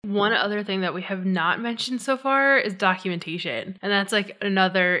one other thing that we have not mentioned so far is documentation. And that's like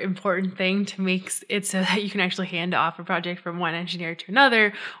another important thing to make it so that you can actually hand off a project from one engineer to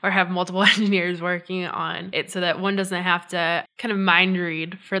another, or have multiple engineers working on it so that one doesn't have to kind of mind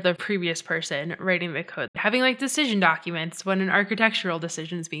read for the previous person writing the code. Having like decision documents when an architectural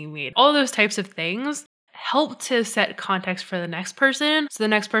decision is being made. All those types of things help to set context for the next person. So the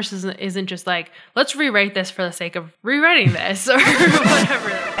next person isn't just like, let's rewrite this for the sake of rewriting this or whatever.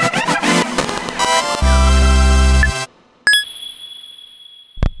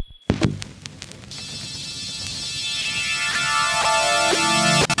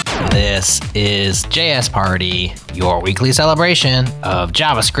 This is JS Party, your weekly celebration of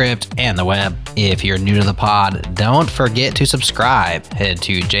JavaScript and the web. If you're new to the pod, don't forget to subscribe. Head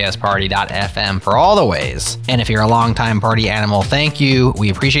to jsparty.fm for all the ways. And if you're a longtime party animal, thank you. We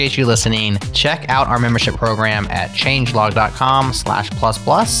appreciate you listening. Check out our membership program at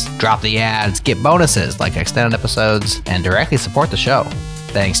changelog.com/++. Drop the ads, get bonuses like extended episodes, and directly support the show.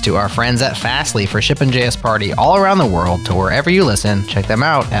 Thanks to our friends at Fastly for shipping JS Party all around the world to wherever you listen. Check them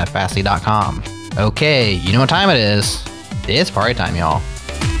out at fastly.com. Okay, you know what time it is. It's party time, y'all.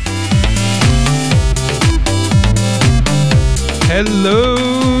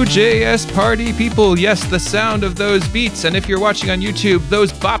 Hello, JS Party people. Yes, the sound of those beats. And if you're watching on YouTube,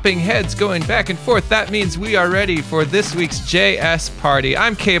 those bopping heads going back and forth, that means we are ready for this week's JS Party.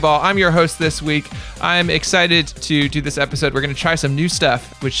 I'm KBall. I'm your host this week. I'm excited to do this episode. We're going to try some new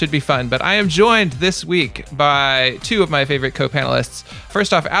stuff, which should be fun. But I am joined this week by two of my favorite co-panelists.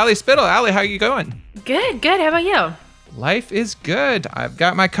 First off, Allie Spittle. Allie, how are you going? Good. How about you? Life is good. I've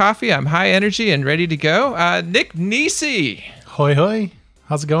got my coffee. I'm high energy and ready to go. Nick Nisi. Hoi hoi.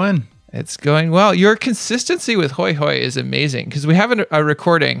 How's it going? It's going well. Your consistency with hoi hoi is amazing because we have a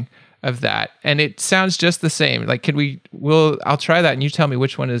recording of that and it sounds just the same. Like, I'll try that and you tell me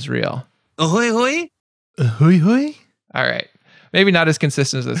which one is real. Ahoy hoi? Hoi hoi? All right. Maybe not as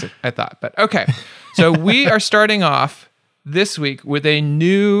consistent as I thought, but okay. So we are starting off this week with a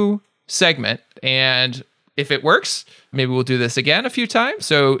new segment, and if it works, maybe we'll do this again a few times.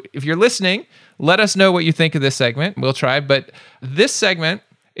 So if you're listening, let us know what you think of this segment. We'll try. But this segment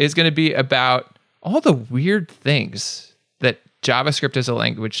is going to be about all the weird things that JavaScript as a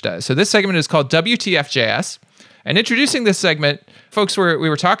language does. So this segment is called WTFJS. And introducing this segment, folks, we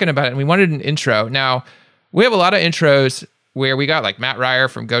were talking about it and we wanted an intro. Now, we have a lot of intros where we got like Matt Ryer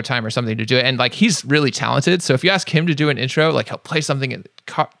from GoTime or something to do it. And like, he's really talented. So if you ask him to do an intro, like he'll play something in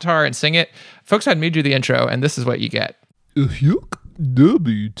guitar and sing it. Folks had me do the intro and this is what you get.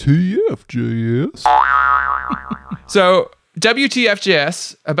 WTFJS. So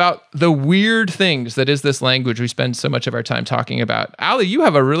WTFJS, about the weird things that is this language we spend so much of our time talking about. Allie, you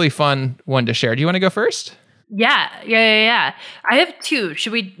have a really fun one to share. Do you want to go first? Yeah. I have two.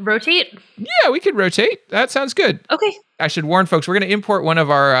 Should we rotate? Yeah, we could rotate. That sounds good. Okay. I should warn folks, we're going to import one of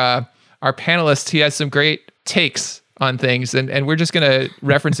our panelists. He has some great takes on things, and we're just going to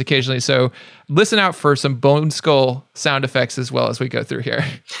reference occasionally. So listen out for some bone skull sound effects as well as we go through here.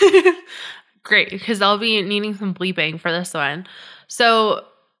 Great, because I'll be needing some bleeping for this one. So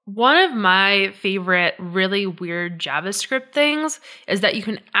one of my favorite really weird JavaScript things is that you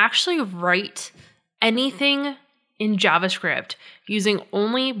can actually write anything in JavaScript using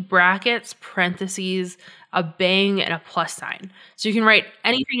only brackets, parentheses, a bang, and a plus sign. So you can write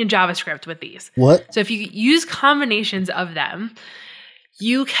anything in JavaScript with these. What? So if you use combinations of them,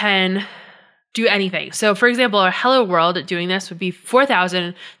 you can do anything. So for example, a hello world doing this would be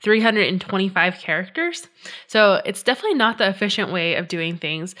 4,325 characters. So it's definitely not the efficient way of doing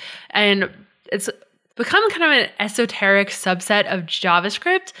things. And it's become kind of an esoteric subset of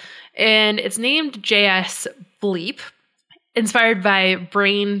JavaScript. And it's named JS Bleep, inspired by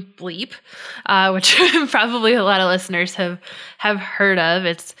Brain Bleep, which probably a lot of listeners have heard of.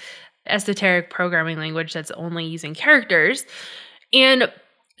 It's esoteric programming language that's only using characters. And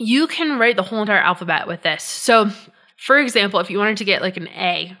you can write the whole entire alphabet with this. So, for example, if you wanted to get like an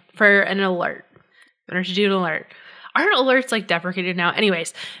A for an alert, you wanted to do an alert. Aren't alerts like deprecated now?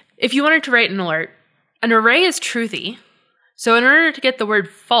 Anyways, if you wanted to write an alert, an array is truthy. So in order to get the word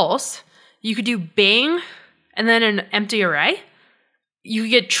false, you could do bang and then an empty array. You could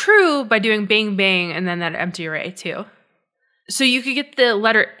get true by doing bang, bang, and then that empty array too. So you could get the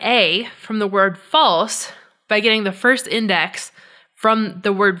letter A from the word false by getting the first index from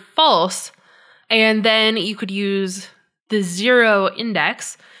the word false, and then you could use the 0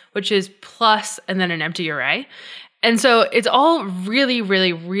 index, which is plus and then an empty array. And so it's all really,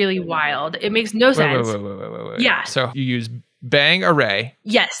 really, really wild. It makes no sense. Wait. Yeah. So you use bang array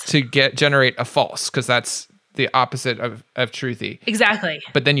yes. to generate a false, because that's the opposite of truthy. Exactly.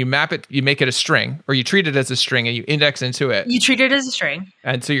 But then you map it, you make it a string, or you treat it as a string and you index into it. You treat it as a string.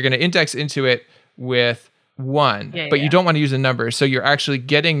 And so you're going to index into it with 1, Yeah, but yeah. you don't want to use a number. So you're actually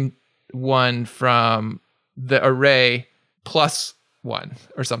getting 1 from the array plus 1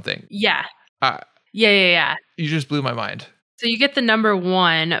 or something. Yeah. Uh, Yeah. You just blew my mind. So you get the number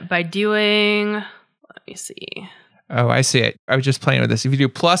 1 by doing, let me see. Oh, I see it. I was just playing with this. If you do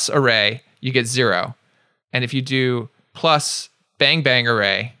plus array, you get 0. And if you do plus bang bang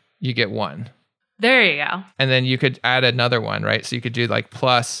array, you get 1. There you go. And then you could add another one, right? So you could do like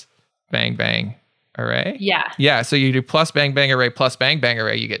plus bang bang array. Yeah. Yeah. So you do plus bang bang array plus bang bang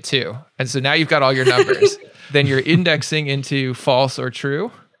array, you get 2. And so now you've got all your numbers. Then you're indexing into false or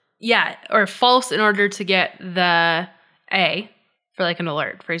true. Yeah. Or false in order to get the A for like an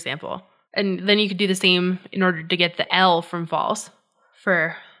alert, for example. And then you could do the same in order to get the L from false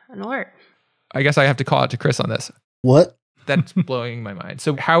for an alert. I guess I have to call out to Chris on this. What? That's blowing my mind.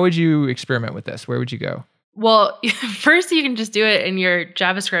 So how would you experiment with this? Where would you go? Well, first you can just do it in your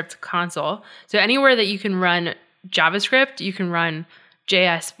JavaScript console. So anywhere that you can run JavaScript, you can run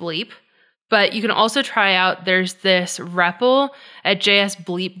JS bleep. But you can also try out, there's this REPL at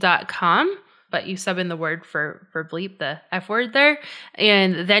jsbleep.com, but you sub in the word for bleep, the F word there.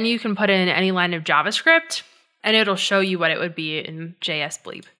 And then you can put in any line of JavaScript and it'll show you what it would be in JS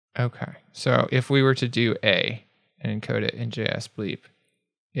bleep. Okay. So if we were to do A and encode it in JS bleep,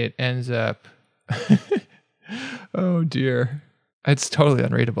 it ends up, oh dear, it's totally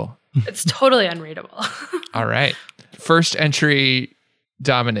unreadable. It's totally unreadable. All right. First entry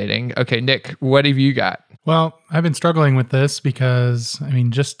dominating. Okay, Nick, what have you got? Well, I've been struggling with this because,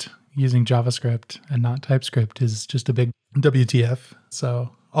 just using JavaScript and not TypeScript is just a big WTF.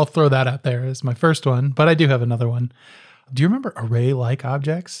 So I'll throw that out there as my first one, but I do have another one. Do you remember array-like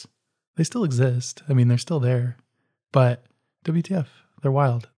objects? They still exist. They're still there, but WTF, they're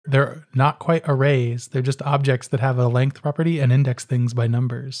wild. They're not quite arrays. They're just objects that have a length property and index things by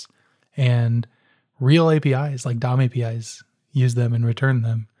numbers. And real APIs, like DOM APIs, use them and return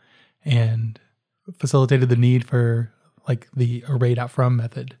them, and facilitated the need for like the array.from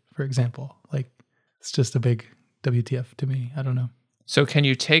method, for example. Like, it's just a big WTF to me. I don't know. So can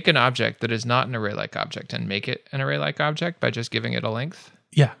you take an object that is not an array-like object and make it an array-like object by just giving it a length?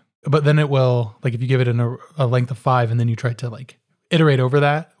 Yeah. But then it will, like, if you give it a length of 5 and then you try to like iterate over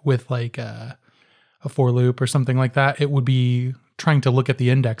that with like a for loop or something like that, it would be trying to look at the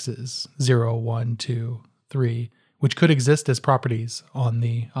indexes 0, 1, 2, 3, which could exist as properties on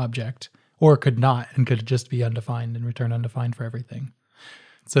the object, or could not and could just be undefined and return undefined for everything.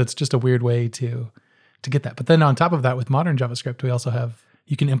 So it's just a weird way to get that. But then on top of that, with modern JavaScript, we also have,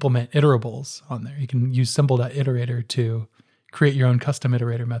 you can implement iterables on there. You can use symbol.iterator to create your own custom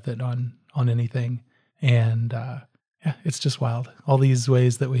iterator method on anything. And yeah, it's just wild. All these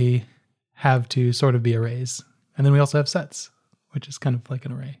ways that we have to sort of be arrays. And then we also have sets, which is kind of like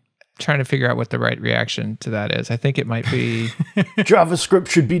an array. Trying to figure out what the right reaction to that is. I think it might be JavaScript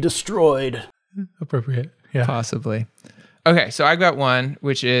should be destroyed. Appropriate. Yeah. possibly. Okay, so I've got one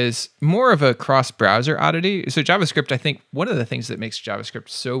which is more of a cross-browser oddity. So JavaScript, I think one of the things that makes JavaScript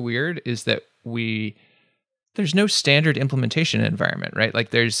so weird is that there's no standard implementation environment, right? Like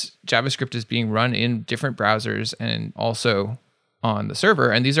JavaScript is being run in different browsers and also on the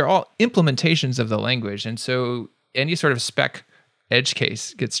server, and these are all implementations of the language. And so any sort of spec edge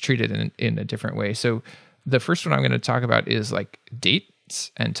case gets treated in a different way. So the first one I'm going to talk about is like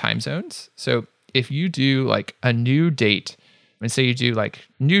dates and time zones. So if you do like a new date, and say you do like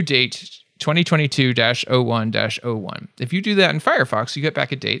new date 2022-01-01. If you do that in Firefox, you get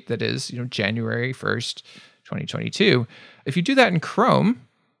back a date that is, January 1st, 2022. If you do that in Chrome,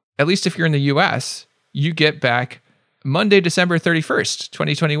 at least if you're in the US, you get back Monday, December 31st,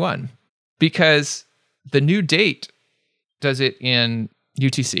 2021, because the new date does it in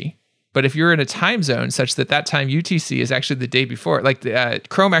UTC. But if you're in a time zone such that time UTC is actually the day before, like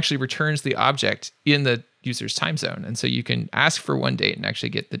Chrome actually returns the object in the user's time zone. And so you can ask for one date and actually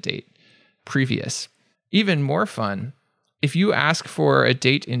get the date previous. Even more fun, if you ask for a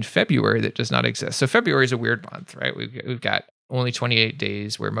date in February that does not exist. So February is a weird month, right? We've got only 28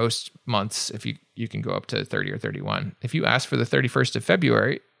 days, where most months, if you can go up to 30 or 31. If you ask for the 31st of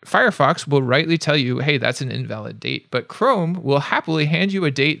February, Firefox will rightly tell you, hey, that's an invalid date. But Chrome will happily hand you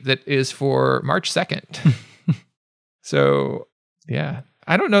a date that is for March 2nd. So, yeah.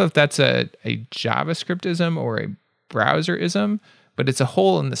 I don't know if that's a JavaScriptism or a browserism, but it's a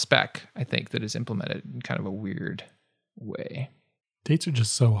hole in the spec, I think, that is implemented in kind of a weird way. Dates are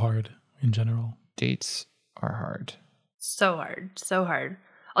just so hard in general. Dates are hard. So hard. So hard.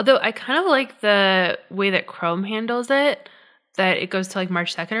 Although I kind of like the way that Chrome handles it, that it goes to like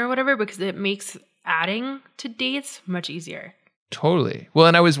March 2nd or whatever, because it makes adding to dates much easier. Totally. Well,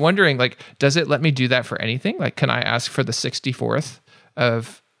 and I was wondering, like, does it let me do that for anything? Like, can I ask for the 64th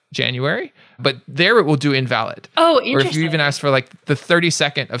of January? But there it will do invalid. Oh, Or interesting. if you even ask for like the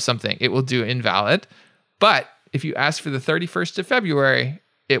 32nd of something, it will do invalid. But if you ask for the 31st of February,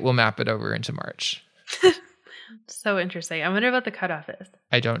 it will map it over into March. So interesting. I wonder what the cutoff is.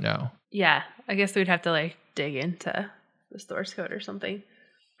 I don't know. Yeah, I guess we'd have to like dig into the source code or something,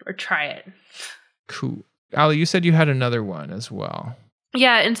 or try it. Cool. Ali, you said you had another one as well.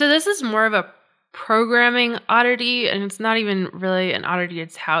 Yeah, and so this is more of a programming oddity, and it's not even really an oddity,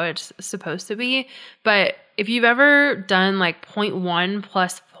 it's how it's supposed to be. But if you've ever done like 0.1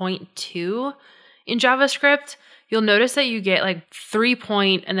 plus 0.2 in JavaScript, you'll notice that you get like 3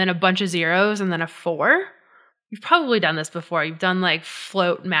 point and then a bunch of zeros and then a 4. You've probably done this before. You've done like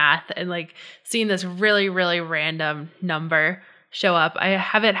float math and like seen this really, really random number show up. I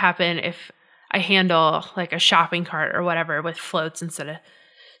have it happen if I handle like a shopping cart or whatever with floats instead of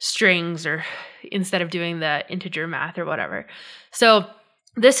strings, or instead of doing the integer math or whatever. So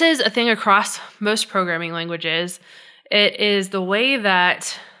this is a thing across most programming languages. It is the way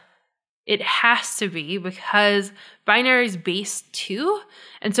that it has to be, because binary is base 2.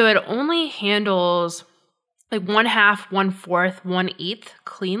 And so it only handles like 1/2, 1/4, 1/8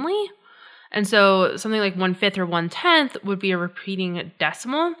 cleanly. And so something like 1/5 or 1/10 would be a repeating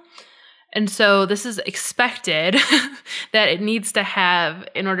decimal. And so this is expected that it needs to have,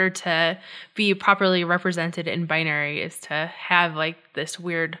 in order to be properly represented in binary, is to have like this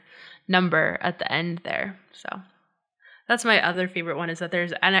weird number at the end there. So that's my other favorite one, is that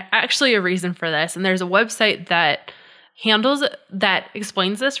there's actually a reason for this. And there's a website that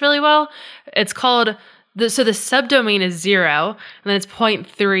explains this really well. It's called, so the subdomain is 0, and then it's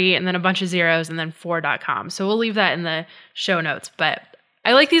 0.3, and then a bunch of zeros, and then 4.com. So we'll leave that in the show notes. But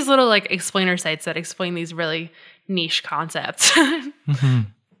I like these little like explainer sites that explain these really niche concepts. Mm-hmm.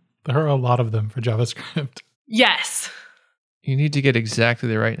 There are a lot of them for JavaScript. Yes. You need to get exactly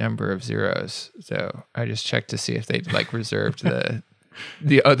the right number of zeros. So I just checked to see if they like reserved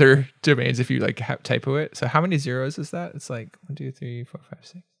the other domains if you like typo it. So how many zeros is that? It's like 1, 2, 3, 4, 5,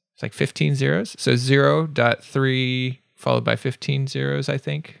 6. It's like 15 zeros. So 0.3 followed by 15 zeros, I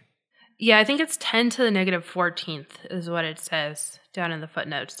think. Yeah, I think it's 10 to the negative 14th is what it says down in the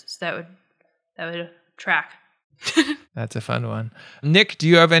footnotes. So that would track. That's a fun one. Nick, do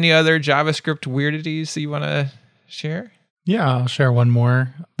you have any other JavaScript weirdities that you want to share? Yeah, I'll share one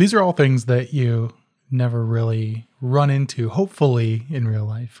more. These are all things that you never really run into, hopefully, in real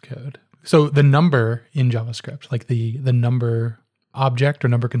life code. So the number in JavaScript, like the number object or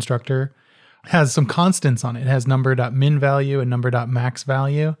number constructor, has some constants on it. It has number.min value and number.max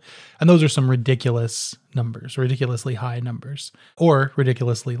value. And those are some ridiculous numbers, ridiculously high numbers, or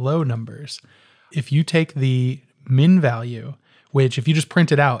ridiculously low numbers. If you take the min value, which if you just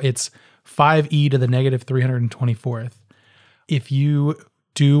print it out, it's 5e to the negative 324th. If you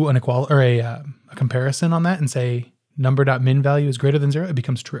do an a comparison on that and say number.min value is greater than 0, it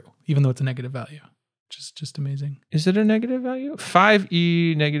becomes true, even though it's a negative value. Just amazing. Is it a negative value?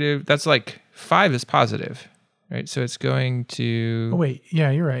 5e negative, that's like 5 is positive, right? So it's going to... Oh, wait.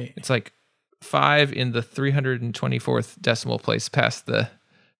 Yeah, you're right. It's like 5 in the 324th decimal place past the...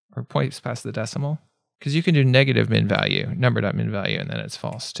 or points past the decimal. Because you can do negative min value, number.min value, and then it's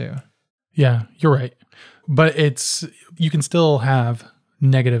false too. Yeah, you're right. But you can still have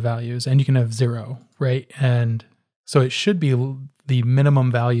negative values and you can have 0, right? And so it should be the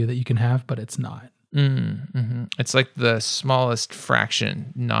minimum value that you can have, but it's not. Mm-hmm. It's like the smallest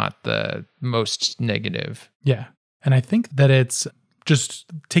fraction, not the most negative. Yeah. And I think that it's just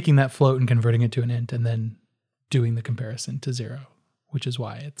taking that float and converting it to an int and then doing the comparison to 0, which is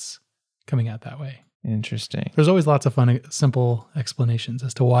why it's coming out that way. Interesting. There's always lots of fun, simple explanations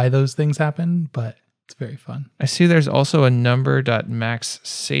as to why those things happen, but it's very fun. I see there's also a number.max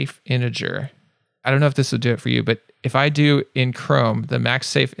safe integer. I don't know if this will do it for you, but if I do in Chrome the max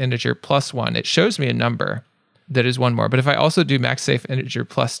safe integer plus 1, it shows me a number that is one more. But if I also do max safe integer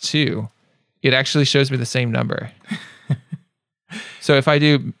plus 2, it actually shows me the same number. So if I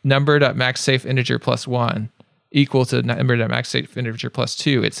do number.max safe integer plus 1 equal to number.max safe integer plus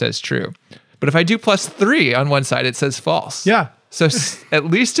 2, it says true. But if I do plus 3 on one side, it says false. Yeah. So at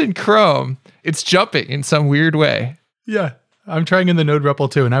least in Chrome, it's jumping in some weird way. Yeah. I'm trying in the node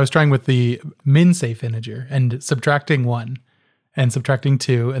REPL too, and I was trying with the min safe integer and subtracting 1 and subtracting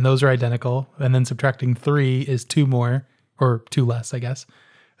 2, and those are identical. And then subtracting 3 is 2 more, or 2 less, I guess.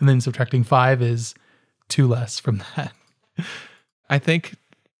 And then subtracting 5 is 2 less from that. I think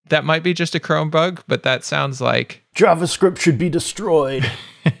That might be just a Chrome bug, but that sounds like JavaScript should be destroyed.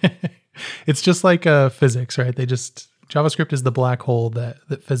 It's just like physics, right? JavaScript is the black hole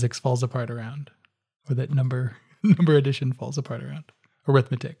that physics falls apart around, or that number addition falls apart around.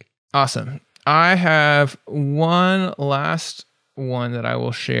 Arithmetic. awesome. I have one last one that I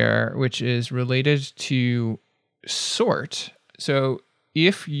will share, which is related to sort. So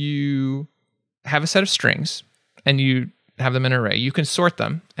if you have a set of strings and you have them in an array, you can sort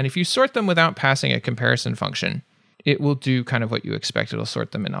them. And if you sort them without passing a comparison function, it will do kind of what you expect. It'll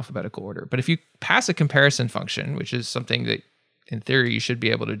sort them in alphabetical order. But if you pass a comparison function, which is something that in theory you should be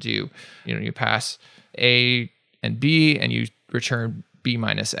able to do, you pass A and B and you return B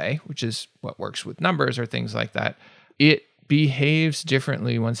minus A, which is what works with numbers or things like that. It behaves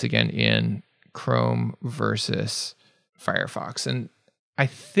differently once again in Chrome versus Firefox. And I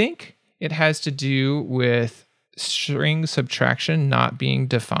think it has to do with string subtraction not being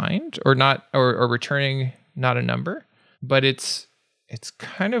defined or returning not a number. But it's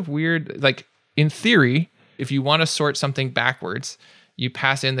kind of weird. Like in theory, if you want to sort something backwards, you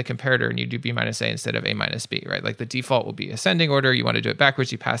pass in the comparator and you do B minus A instead of A minus B, right? Like the default will be ascending order. You want to do it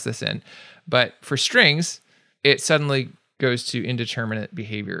backwards, you pass this in. But for strings, it suddenly goes to indeterminate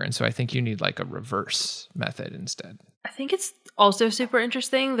behavior. And so I think you need like a reverse method instead. I think it's also super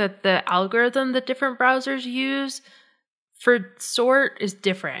interesting that the algorithm that different browsers use for sort is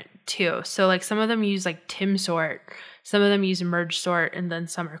different too. So like some of them use like tim sort, some of them use merge sort, and then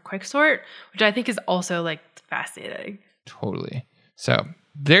some are quick sort, which I think is also like fascinating. Totally. So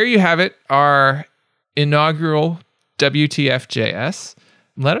there you have it, our inaugural WTFJS.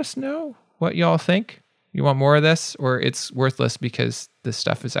 Let us know what y'all think. You want more of this, or it's worthless because this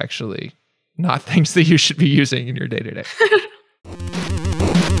stuff is actually not things that you should be using in your day-to-day.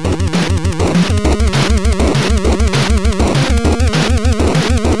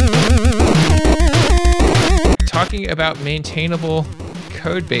 Talking about maintainable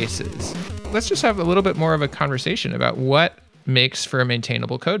code bases, let's just have a little bit more of a conversation about what makes for a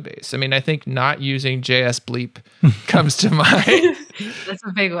maintainable code base. I mean, I think not using JS bleep comes to mind. That's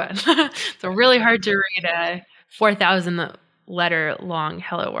a big one. It's really hard to read a 4,000 letter long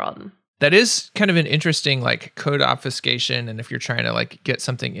hello world. That is kind of an interesting like code obfuscation. And if you're trying to like get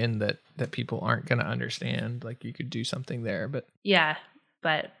something in that people aren't going to understand, like you could do something there. But yeah,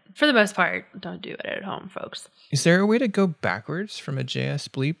 but for the most part, don't do it at home, folks. Is there a way to go backwards from a JS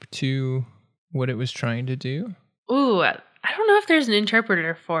bleep to what it was trying to do? Ooh, I don't know if there's an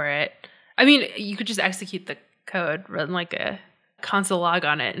interpreter for it. I mean, you could just execute the code, run like a console log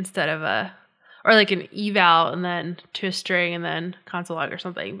on it instead of or like an eval and then to a string and then console log or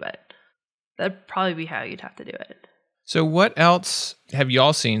something, but that'd probably be how you'd have to do it. So what else have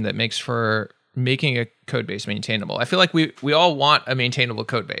y'all seen that makes for making a code base maintainable? I feel like we all want a maintainable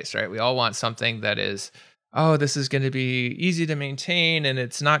code base, right? We all want something that is, this is going to be easy to maintain and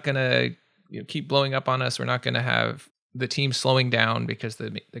it's not going to keep blowing up on us. We're not going to have the team slowing down because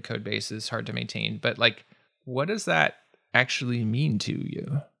the code base is hard to maintain. But like, what does that actually mean to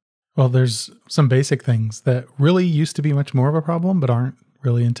you? Well, there's some basic things that really used to be much more of a problem, but aren't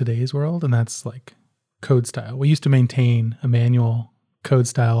really in today's world. And that's like code style. We used to maintain a manual code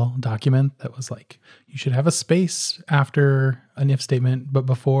style document that was like, you should have a space after an if statement, but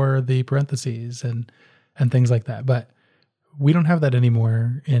before the parentheses and things like that. But we don't have that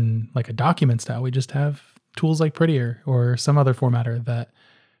anymore in like a document style. We just have tools like Prettier or some other formatter that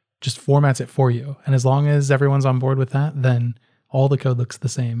just formats it for you. And as long as everyone's on board with that, then all the code looks the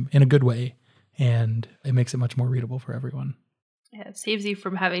same in a good way. And it makes it much more readable for everyone. Yeah, it saves you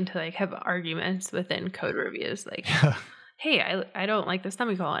from having to like have arguments within code reviews. Like, hey, I don't like the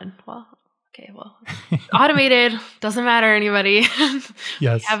semicolon. Well, okay, well, automated, doesn't matter anybody.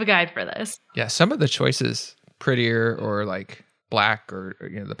 Yes. We have a guide for this. Yeah, some of the choices, Prettier or like Black or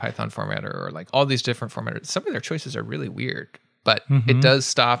the Python formatter or like all these different formatters, some of their choices are really weird, but it does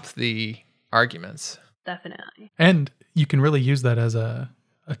stop the arguments. Definitely. And you can really use that as a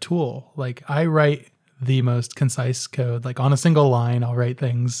tool. Like I write the most concise code, like on a single line, I'll write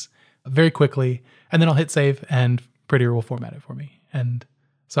things very quickly and then I'll hit save and Prettier will format it for me. And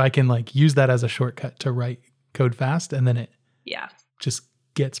so I can like use that as a shortcut to write code fast and then it just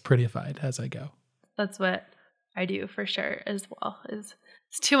gets prettified as I go. That's what I do for sure as well. It's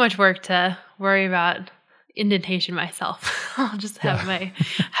too much work to worry about indentation myself. I'll just have my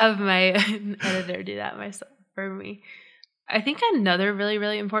editor do that myself for me. I think another really,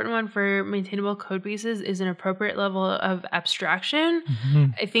 really important one for maintainable code bases is an appropriate level of abstraction.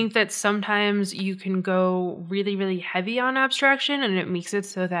 I think that sometimes you can go really, really heavy on abstraction and it makes it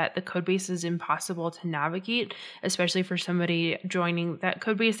so that the code base is impossible to navigate, especially for somebody joining that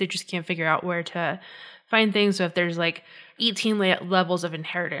code base. They just can't figure out where to find things. So if there's like 18 levels of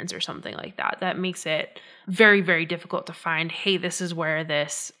inheritance or something like that, that makes it very, very difficult to find, hey, this is where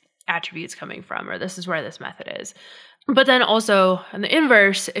this attribute's coming from, or this is where this method is. But then also on the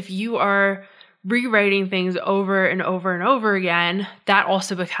inverse, if you are rewriting things over and over and over again, that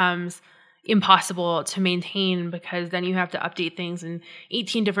also becomes impossible to maintain because then you have to update things in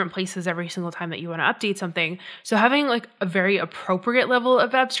 18 different places every single time that you want to update something. So having like a very appropriate level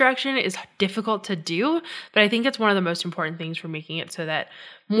of abstraction is difficult to do, but I think it's one of the most important things for making it so that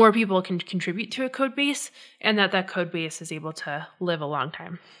more people can contribute to a code base and that code base is able to live a long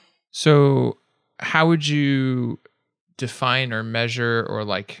time. So how would you define or measure, or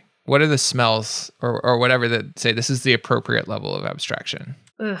like what are the smells or whatever that say this is the appropriate level of abstraction?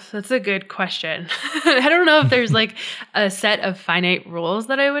 Ugh, that's a good question. I don't know if there's like a set of finite rules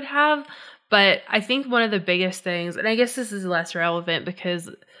that I would have, but I think one of the biggest things, and I guess this is less relevant because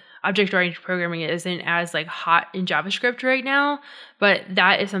object-oriented programming isn't as like hot in JavaScript right now, but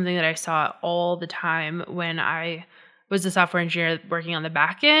that is something that I saw all the time when I was a software engineer working on the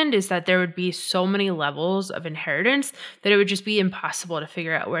back end, is that there would be so many levels of inheritance that it would just be impossible to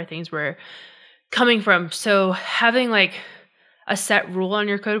figure out where things were coming from. So having like a set rule on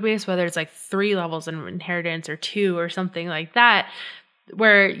your code base, whether it's like 3 levels of inheritance or 2 or something like that,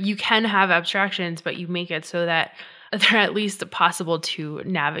 where you can have abstractions, but you make it so that they're at least possible to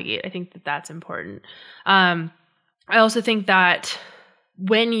navigate. I think that that's important. I also think that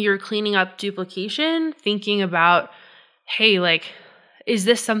when you're cleaning up duplication, thinking about, hey, like, is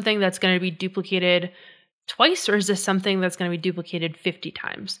this something that's going to be duplicated twice, or is this something that's going to be duplicated 50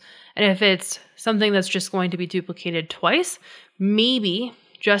 times? And if it's something that's just going to be duplicated twice, maybe,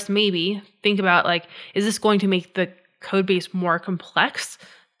 just maybe, think about like, is this going to make the code base more complex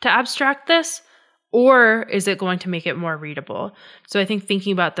to abstract this, or is it going to make it more readable? So I think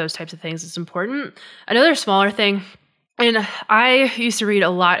thinking about those types of things is important. Another smaller thing, and I used to read a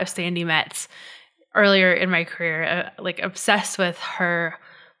lot of Sandy Metz earlier in my career, like obsessed with her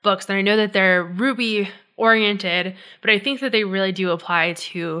books. And I know that they're Ruby oriented, but I think that they really do apply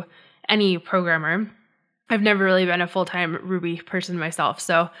to any programmer. I've never really been a full-time Ruby person myself,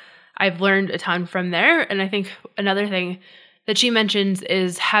 so I've learned a ton from there. And I think another thing that she mentions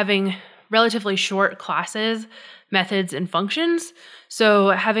is having relatively short classes, methods, and functions. So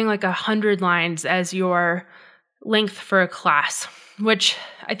having like 100 lines as your length for a class, which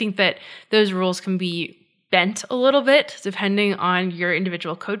I think that those rules can be bent a little bit depending on your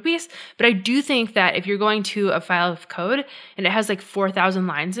individual code base. But I do think that if you're going to a file of code and it has like 4,000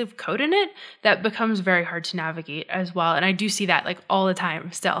 lines of code in it, that becomes very hard to navigate as well. And I do see that like all the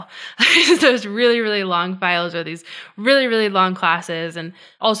time still. Those really, really long files or these really, really long classes. And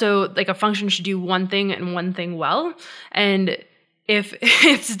also like a function should do one thing and one thing well. And if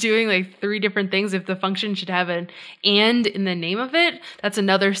it's doing like 3 different things, if the function should have an and in the name of it, that's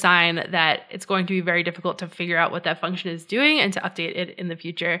another sign that it's going to be very difficult to figure out what that function is doing and to update it in the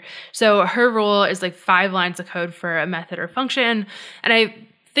future. So her rule is like 5 lines of code for a method or function. And I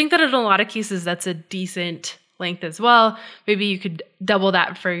think that in a lot of cases, that's a decent length as well. Maybe you could double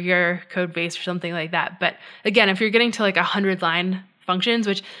that for your code base or something like that. But again, if you're getting to like 100-line functions,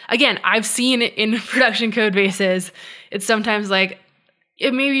 which again, I've seen in production code bases, it's sometimes like,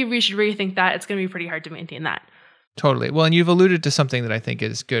 maybe we should rethink that. It's going to be pretty hard to maintain that. Totally. Well, and you've alluded to something that I think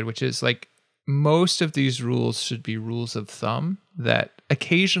is good, which is like most of these rules should be rules of thumb that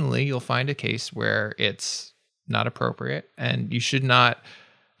occasionally you'll find a case where it's not appropriate and you should not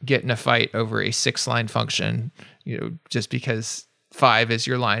get in a fight over a 6-line function, just because 5 is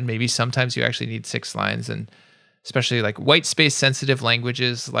your line. Maybe sometimes you actually need 6 lines, and especially like white space sensitive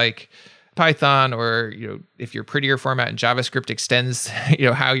languages like Python, or if your prettier format in JavaScript extends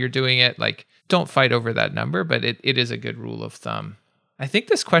how you're doing it, like don't fight over that number, but it is a good rule of thumb. I think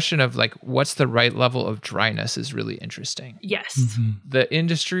this question of like what's the right level of dryness is really interesting. Yes. Mm-hmm. The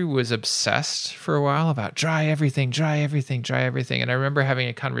industry was obsessed for a while about dry everything. And I remember having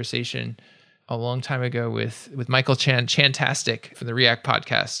a conversation a long time ago with Michael Chantastic from the React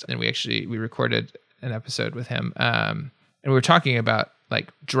podcast, and we recorded an episode with him, and we were talking about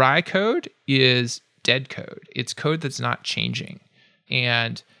like dry code is dead code. It's code that's not changing,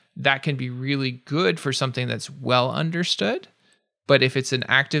 and that can be really good for something that's well understood. But if it's an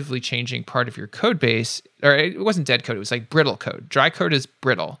actively changing part of your code base, or it wasn't dead code, it was like brittle code. Dry code is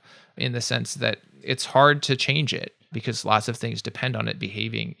brittle in the sense that it's hard to change it. because lots of things depend on it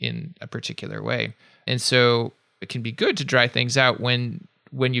behaving in a particular way. And so it can be good to dry things out when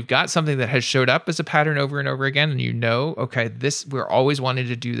you've got something that has showed up as a pattern over and over again, and okay, we're always wanting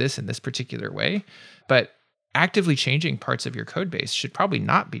to do this in this particular way, but actively changing parts of your code base should probably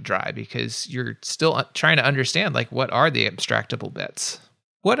not be dry because you're still trying to understand what are the abstractable bits.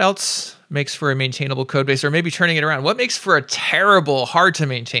 What else makes for a maintainable code base, or maybe turning it around? What makes for a terrible, hard to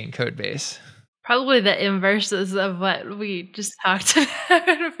maintain code base? Probably the inverses of what we just talked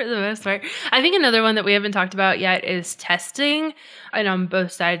about for the most part. I think another one that we haven't talked about yet is testing, and on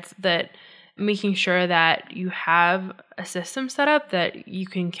both sides, that making sure that you have a system set up that you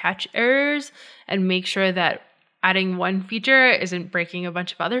can catch errors and make sure that adding one feature isn't breaking a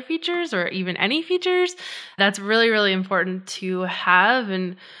bunch of other features or even any features. That's really, really important to have.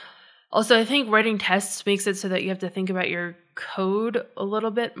 And also, I think writing tests makes it so that you have to think about your code a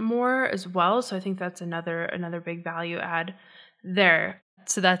little bit more as well. So I think that's another big value add there.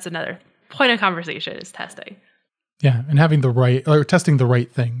 So that's another point of conversation is testing. Yeah, and testing the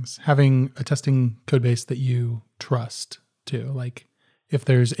right things, having a testing code base that you trust too. Like if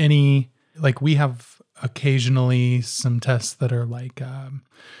there's any, we have occasionally some tests that are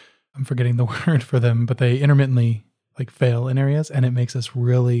I'm forgetting the word for them, but they intermittently fail in areas, and it makes us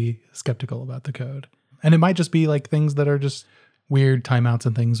really skeptical about the code. And it might just be things that are just weird timeouts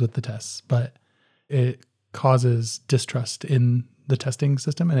and things with the tests, but it causes distrust in the testing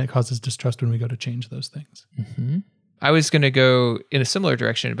system, and it causes distrust when we go to change those things. Mm-hmm. I was going to go in a similar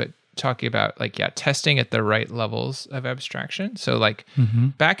direction, but talking about testing at the right levels of abstraction. So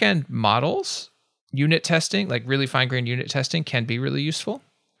backend models, unit testing, really fine-grained unit testing can be really useful.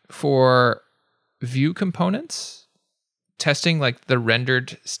 For view components, testing the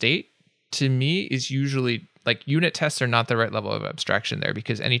rendered state to me is usually unit tests are not the right level of abstraction there,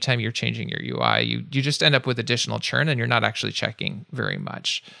 because anytime you're changing your UI, you just end up with additional churn and you're not actually checking very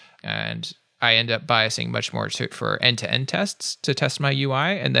much. And I end up biasing much more for end-to-end tests to test my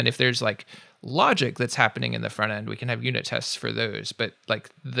UI. And then if there's logic that's happening in the front end, we can have unit tests for those. But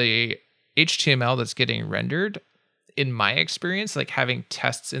the HTML that's getting rendered, in my experience, having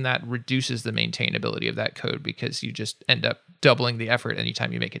tests in that reduces the maintainability of that code, because you just end up doubling the effort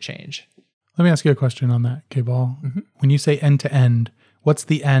anytime you make a change. Let me ask you a question on that, KBall. Mm-hmm. When you say end to end, what's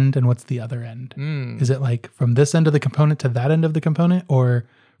the end and what's the other end? Is it from this end of the component to that end of the component, or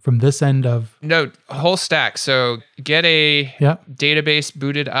from this end of... No, whole stack. So get a database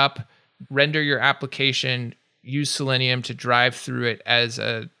booted up, render your application, use Selenium to drive through it as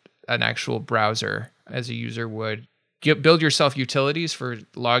an actual browser, as a user would. Build yourself utilities for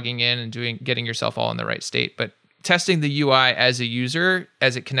logging in and getting yourself all in the right state, but testing the UI as a user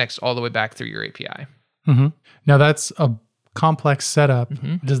as it connects all the way back through your API. Mm-hmm. Now that's a complex setup.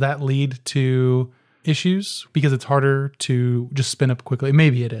 Mm-hmm. Does that lead to issues because it's harder to just spin up quickly?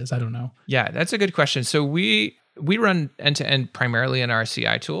 Maybe it is. I don't know. Yeah, that's a good question. So we run end-to-end primarily in our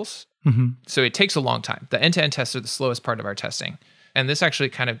CI tools. Mm-hmm. So it takes a long time. The end-to-end tests are the slowest part of our testing. And this actually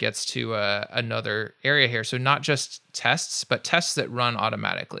kind of gets to another area here. So not just tests, but tests that run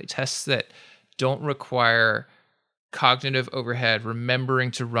automatically, tests that don't require cognitive overhead, remembering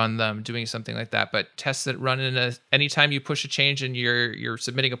to run them, doing something like that, but tests that run anytime you push a change and you're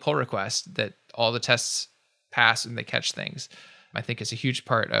submitting a pull request, that all the tests pass and they catch things, I think is a huge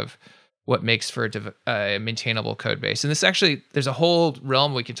part of what makes for a maintainable code base. And this actually, there's a whole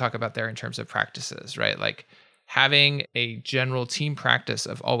realm we can talk about there in terms of practices, right? Having a general team practice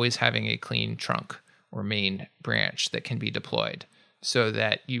of always having a clean trunk or main branch that can be deployed, so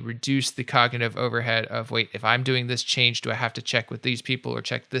that you reduce the cognitive overhead of, wait, if I'm doing this change, do I have to check with these people or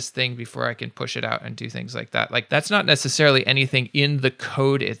check this thing before I can push it out and do things like that? That's not necessarily anything in the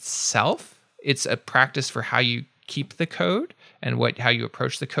code itself. It's a practice for how you keep the code and how you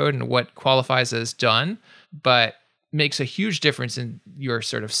approach the code and what qualifies as done, but makes a huge difference in your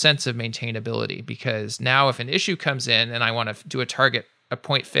sort of sense of maintainability, because now if an issue comes in and I want to do a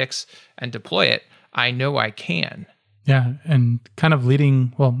point fix and deploy it, I know I can. Yeah, and kind of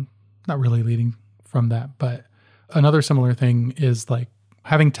not really leading from that, but another similar thing is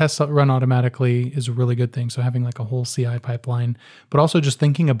having tests run automatically is a really good thing. So having a whole CI pipeline, but also just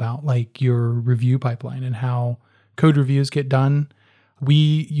thinking about your review pipeline and how code reviews get done.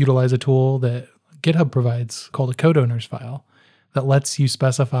 We utilize a tool that GitHub provides called a code owners file that lets you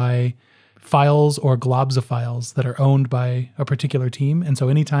specify files or globs of files that are owned by a particular team. And so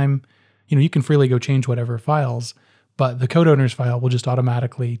anytime, you can freely go change whatever files, but the code owners file will just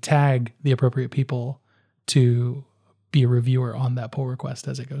automatically tag the appropriate people to be a reviewer on that pull request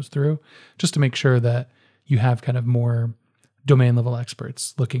as it goes through, just to make sure that you have kind of more domain level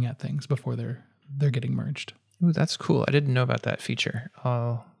experts looking at things before they're getting merged. Ooh, that's cool. I didn't know about that feature.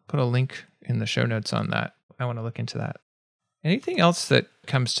 I'll put a link in the show notes on that. I want to look into that. Anything else that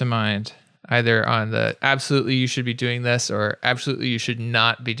comes to mind, either on the absolutely you should be doing this or absolutely you should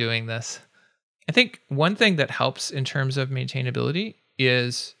not be doing this? I think one thing that helps in terms of maintainability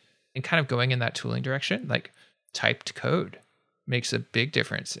is in kind of going in that tooling direction, like typed code makes a big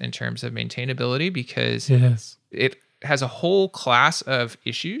difference in terms of maintainability because Yes. it has a whole class of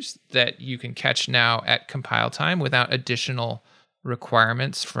issues that you can catch now at compile time without additional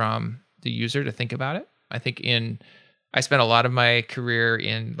requirements from the user to think about it. I think I spent a lot of my career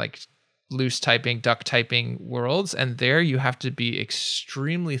in like loose typing, duck typing worlds, and there you have to be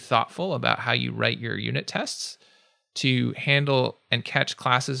extremely thoughtful about how you write your unit tests to handle and catch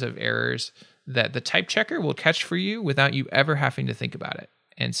classes of errors that the type checker will catch for you without you ever having to think about it.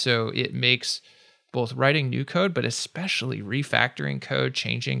 And so it makes both writing new code, but especially refactoring code,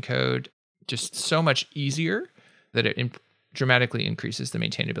 changing code, just so much easier that it dramatically increases the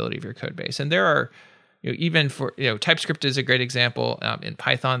maintainability of your code base. And there are, even for, TypeScript is a great example. In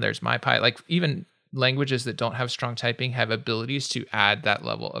Python, there's MyPy. Like even languages that don't have strong typing have abilities to add that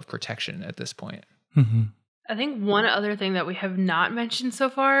level of protection at this point. Mm-hmm. I think one other thing that we have not mentioned so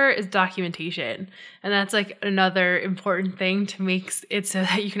far is documentation. And that's like another important thing to make it so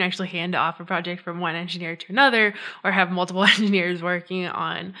that you can actually hand off a project from one engineer to another or have multiple engineers working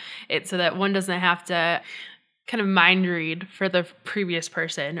on it so that one doesn't have to kind of mind read for the previous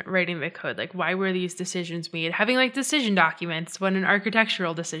person writing the code. Like, why were these decisions made? Having like decision documents when an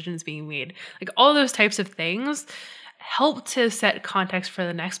architectural decision is being made. Like all those types of things help to set context for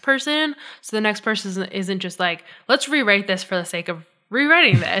the next person. So the next person isn't just like, let's rewrite this for the sake of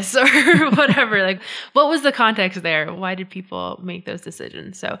rewriting this or whatever. Like, what was the context there? Why did people make those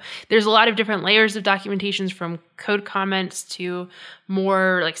decisions? So there's a lot of different layers of documentations, from code comments to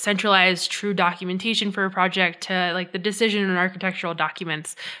more like centralized true documentation for a project to like the decision and architectural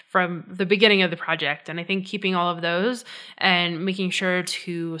documents from the beginning of the project. And I think keeping all of those and making sure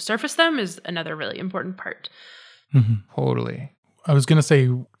to surface them is another really important part. Mm-hmm. Totally. I was going to say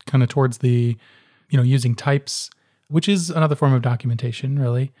kind of towards the, using types, which is another form of documentation,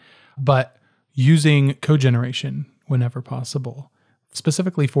 really, but using code generation whenever possible,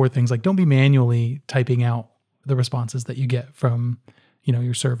 specifically for things like don't be manually typing out the responses that you get from,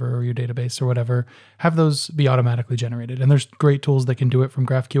 your server or your database or whatever. Have those be automatically generated. And there's great tools that can do it from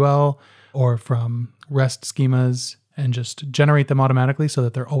GraphQL or from REST schemas and just generate them automatically so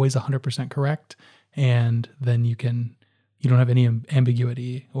that they're always 100% correct. And then you don't have any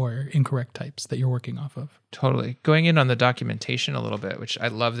ambiguity or incorrect types that you're working off of. Totally. Going in on the documentation a little bit, which I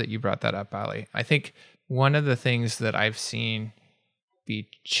love that you brought that up, Ali. I think one of the things that I've seen be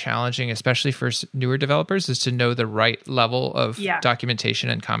challenging, especially for newer developers, is to know the right level of documentation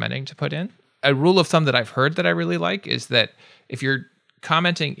and commenting to put in. A rule of thumb that I've heard that I really like is that if you're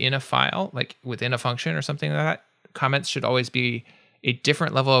commenting in a file, like within a function or something like that, comments should always be a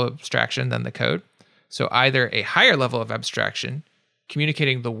different level of abstraction than the code. So either a higher level of abstraction,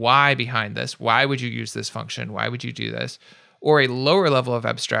 communicating the why behind this, why would you use this function, why would you do this, or a lower level of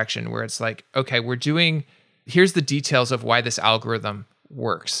abstraction where it's like, okay, here's the details of why this algorithm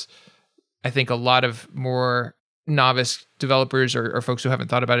works. I think a lot of more novice developers or folks who haven't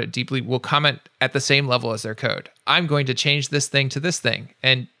thought about it deeply will comment at the same level as their code. I'm going to change this thing to this thing.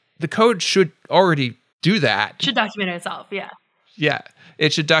 And the code should already do that. Should document it itself, yeah. Yeah,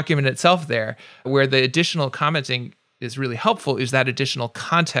 it should document itself there. Where the additional commenting is really helpful is that additional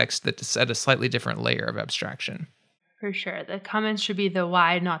context that's at a slightly different layer of abstraction. For sure. The comments should be the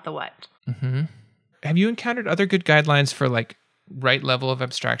why, not the what. Mm-hmm. Have you encountered other good guidelines for like right level of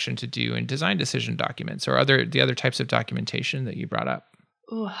abstraction to do in design decision documents or the other types of documentation that you brought up?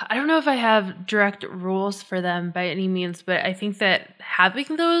 Ooh, I don't know if I have direct rules for them by any means, but I think that having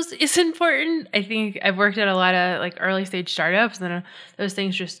those is important. I think I've worked at a lot of like early stage startups, and those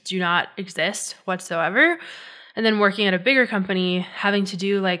things just do not exist whatsoever. And then working at a bigger company, having to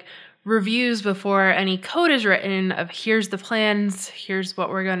do like reviews before any code is written of here's the plans, here's what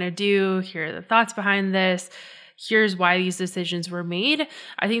we're going to do, here are the thoughts behind this, here's why these decisions were made.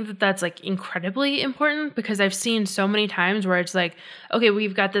 I think that that's like incredibly important because I've seen so many times where it's like, okay,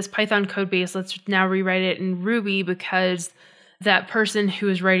 we've got this Python code base. Let's now rewrite it in Ruby because that person who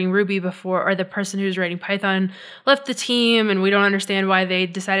was writing Ruby before or the person who's writing Python left the team and we don't understand why they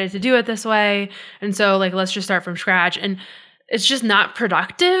decided to do it this way. And so like, let's just start from scratch. And it's just not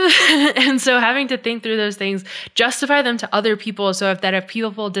productive. And so having to think through those things, justify them to other people so if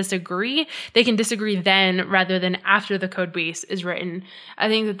people disagree, they can disagree then rather than after the code base is written. I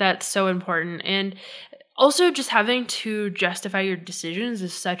think that that's so important. And Also, just having to justify your decisions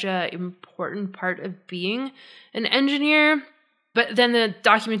is such an important part of being an engineer. But then the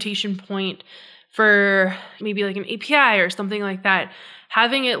documentation point for maybe like an API or something like that,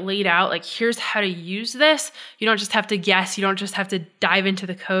 having it laid out, like here's how to use this. You don't just have to guess. You don't just have to dive into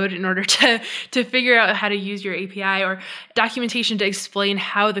the code in order to figure out how to use your API, or documentation to explain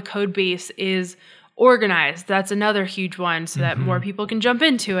how the code base is organized. That's another huge one, so that more people can jump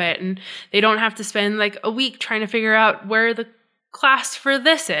into it and they don't have to spend like a week trying to figure out where the class for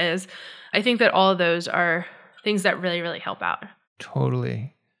this is. I think that all of those are things that really, really help out.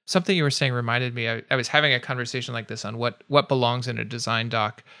 Totally. Something you were saying reminded me, I was having a conversation like this on what belongs in a design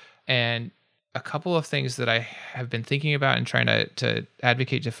doc. And a couple of things that I have been thinking about and trying to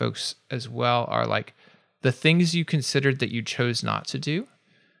advocate to folks as well are like the things you considered that you chose not to do.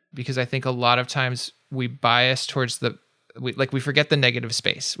 Because I think a lot of times we bias towards we forget the negative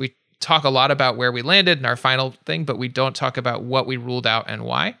space. We talk a lot about where we landed in our final thing, but we don't talk about what we ruled out and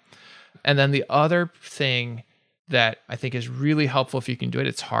why. And then the other thing that I think is really helpful if you can do it,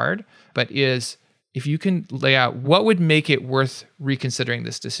 it's hard, but is if you can lay out what would make it worth reconsidering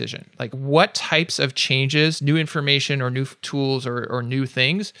this decision. Like what types of changes, new information or new tools or new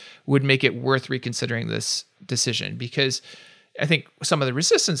things would make it worth reconsidering this decision. Because I think some of the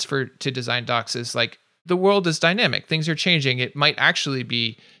resistance to design docs is like the world is dynamic. Things are changing. It might actually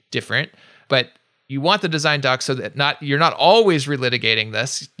be different, but you want the design doc so that you're not always relitigating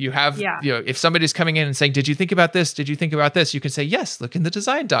this. You have, if somebody's coming in and saying, did you think about this? Did you think about this? You can say, yes, look in the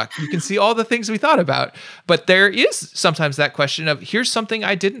design doc. You can see all the things we thought about. But there is sometimes that question of, here's something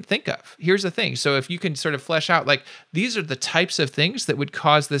I didn't think of. Here's the thing. So if you can sort of flesh out, like, these are the types of things that would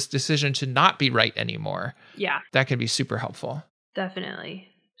cause this decision to not be right anymore. Yeah. That can be super helpful. Definitely.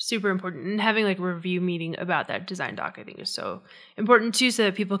 Super important. And having like a review meeting about that design doc, I think, is so important too, so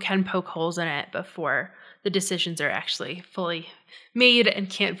that people can poke holes in it before the decisions are actually fully made and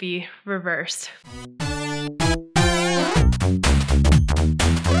can't be reversed.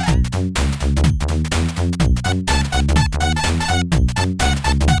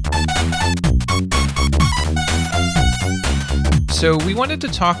 So we wanted to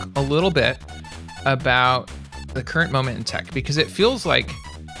talk a little bit about the current moment in tech, because it feels like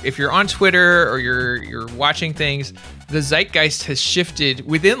if you're on Twitter or you're watching things, the zeitgeist has shifted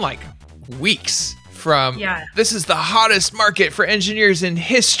within like weeks from this is the hottest market for engineers in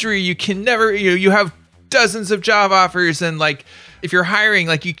history. You can never, you have dozens of job offers, and like if you're hiring,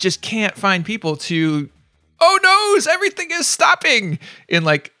 like you just can't find people, to oh noes, everything is stopping. In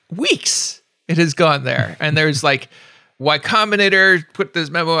like weeks it has gone there. And there's like Y Combinator put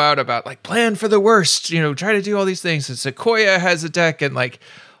this memo out about like plan for the worst, try to do all these things. And Sequoia has a deck, and like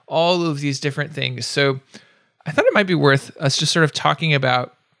all of these different things. So I thought it might be worth us just sort of talking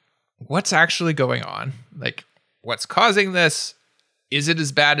about what's actually going on. Like what's causing this? Is it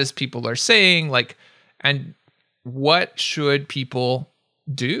as bad as people are saying? Like, and what should people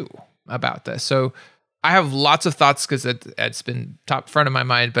do about this? So I have lots of thoughts because it's been top front of my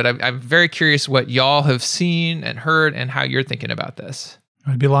mind, but I'm very curious what y'all have seen and heard and how you're thinking about this.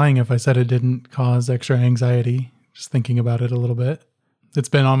 I'd be lying if I said it didn't cause extra anxiety, just thinking about it a little bit. It's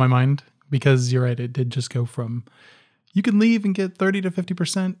been on my mind because you're right, it did just go from you can leave and get 30 to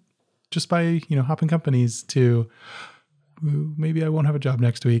 50% just by, hopping companies to maybe I won't have a job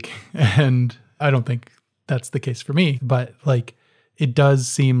next week. And I don't think that's the case for me, but like it does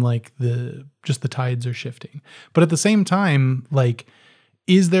seem like the tides are shifting. But at the same time, like,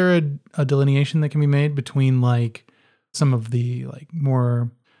 is there a delineation that can be made between like some of the like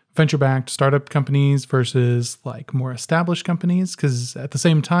more venture-backed startup companies versus like more established companies? Because at the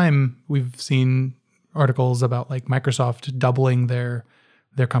same time, we've seen articles about like Microsoft doubling their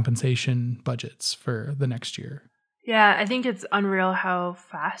compensation budgets for the next year. Yeah, I think it's unreal how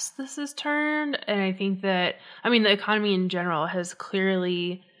fast this has turned. And I think that, the economy in general has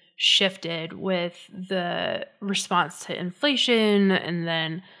clearly shifted with the response to inflation, and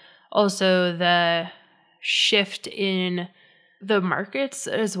then also the shift in the markets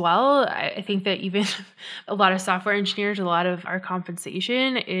as well. I think that even a lot of software engineers, a lot of our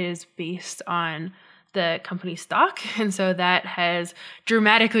compensation is based on the company stock. And so that has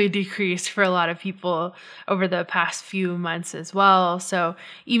dramatically decreased for a lot of people over the past few months as well. So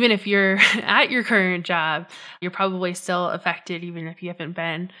even if you're at your current job, you're probably still affected, even if you haven't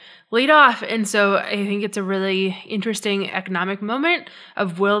been laid off. And so I think it's a really interesting economic moment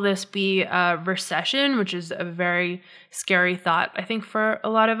of, will this be a recession, which is a very scary thought, I think, for a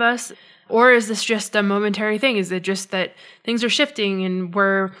lot of us. Or is this just a momentary thing? Is it just that things are shifting and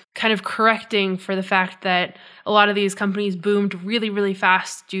we're kind of correcting for the fact that a lot of these companies boomed really, really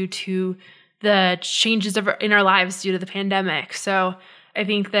fast due to the changes in our lives due to the pandemic. So I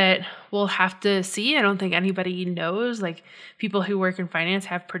think that we'll have to see. I don't think anybody knows. Like, people who work in finance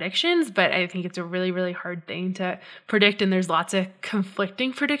have predictions, but I think it's a really, really hard thing to predict. And there's lots of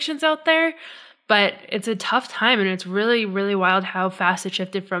conflicting predictions out there. But it's a tough time, and it's really, really wild how fast it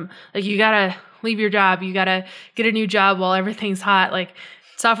shifted from, like, you got to leave your job. You got to get a new job while everything's hot. Like,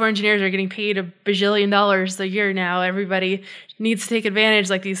 software engineers are getting paid $1 bajillion a year now. Everybody needs to take advantage.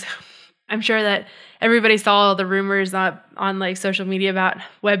 Like, these, I'm sure that everybody saw all the rumors on like social media about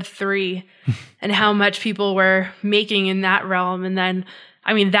Web3 and how much people were making in that realm. And then,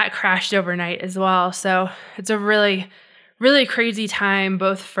 I mean, that crashed overnight as well. So it's a really, really crazy time,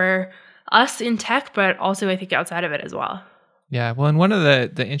 both for us in tech, but also I think outside of it as well. Yeah. Well, and one of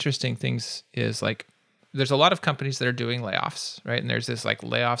the interesting things is, like, there's a lot of companies that are doing layoffs, right? And there's this like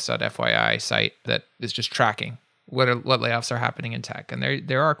layoffs.fyi site that is just tracking what layoffs are happening in tech. And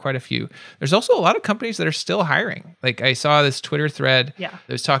there are quite a few. There's also a lot of companies that are still hiring. Like, I saw this Twitter thread that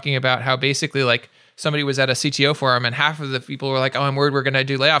was talking about how basically, like, somebody was at a CTO forum and half of the people were like, oh, I'm worried we're going to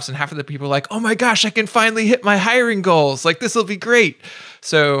do layoffs. And half of the people were like, oh my gosh, I can finally hit my hiring goals. Like, this will be great.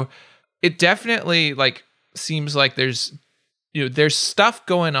 So it definitely, like, seems like there's stuff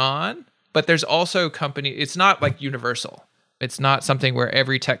going on, but there's also it's not like universal. It's not something where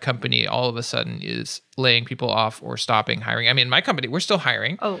every tech company all of a sudden is laying people off or stopping hiring. I mean, my company, we're still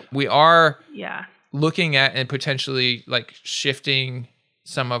hiring. We are looking at and potentially like shifting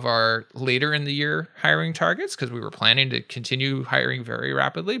some of our later in the year hiring targets, because we were planning to continue hiring very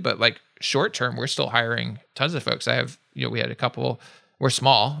rapidly. But like short term, we're still hiring tons of folks. I have, we had a couple, we're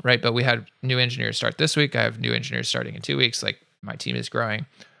small, right? But we had new engineers start this week. I have new engineers starting in 2 weeks. Like, my team is growing.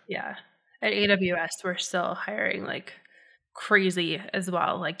 Yeah. At AWS, we're still hiring like crazy as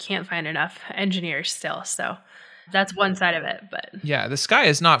well. Like, can't find enough engineers still. So that's one side of it. But yeah, the sky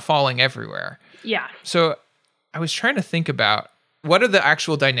is not falling everywhere. Yeah. So I was trying to think about what are the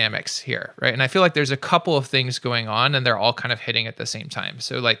actual dynamics here, right? And I feel like there's a couple of things going on and they're all kind of hitting at the same time.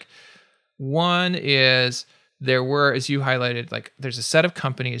 So like, one is there were, as you highlighted, like there's a set of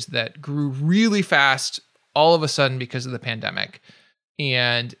companies that grew really fast all of a sudden because of the pandemic,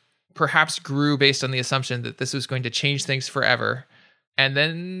 and perhaps grew based on the assumption that this was going to change things forever. And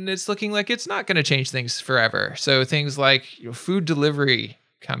then it's looking like it's not going to change things forever. So things like food delivery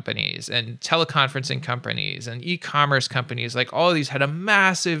companies and teleconferencing companies and e-commerce companies, like all of these had a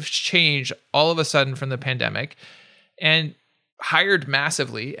massive change all of a sudden from the pandemic and hired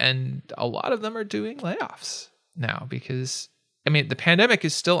massively. And a lot of them are doing layoffs now because, I mean, the pandemic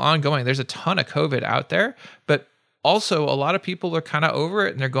is still ongoing. There's a ton of COVID out there, but also a lot of people are kind of over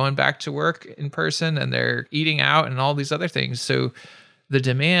it and they're going back to work in person and they're eating out and all these other things. So the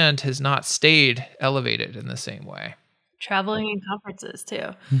demand has not stayed elevated in the same way. Traveling and conferences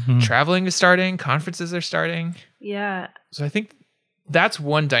too. Mm-hmm. Traveling is starting, conferences are starting. Yeah. So I think that's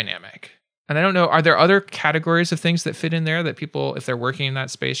one dynamic. And I don't know, are there other categories of things that fit in there that people, if they're working in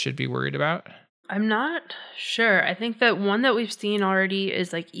that space, should be worried about? I'm not sure. I think that one that we've seen already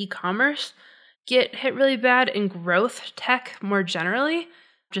is like e-commerce get hit really bad, in growth tech more generally.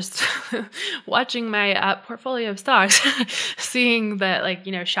 Just watching my portfolio of stocks, seeing that, like,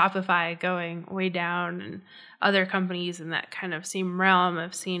 Shopify going way down and other companies in that kind of same realm.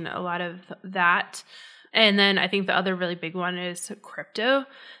 I've seen a lot of that. And then I think the other really big one is crypto,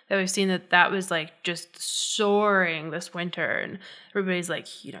 that we've seen that was like just soaring this winter. And everybody's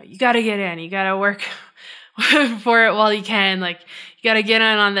like, you got to get in, you got to work for it while you can. Like, you got to get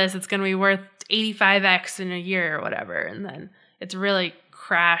in on this. It's going to be worth 85x in a year or whatever. And then it's really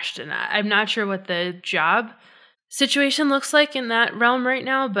crashed. And I'm not sure what the job situation looks like in that realm right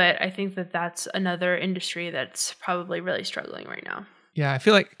now, but I think that that's another industry that's probably really struggling right now. Yeah, I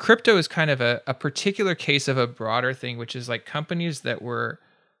feel like crypto is kind of a particular case of a broader thing, which is like companies that were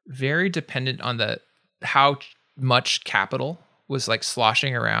very dependent on how much capital was like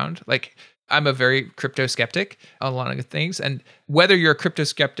sloshing around. Like, I'm a very crypto skeptic on a lot of things. And whether you're a crypto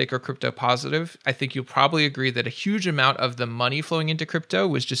skeptic or crypto positive, I think you'll probably agree that a huge amount of the money flowing into crypto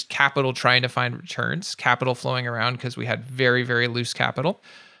was just capital trying to find returns, capital flowing around because we had very, very loose capital.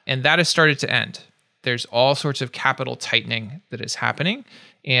 And that has started to end. There's all sorts of capital tightening that is happening.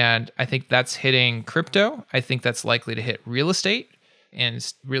 And I think that's hitting crypto. I think that's likely to hit real estate.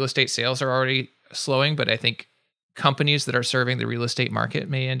 And real estate sales are already slowing, but I think companies that are serving the real estate market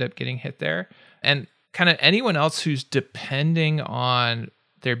may end up getting hit there. And kind of anyone else who's depending on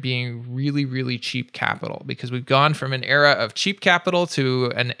there being really, really cheap capital, because we've gone from an era of cheap capital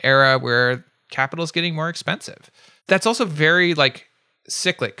to an era where capital is getting more expensive. That's also very like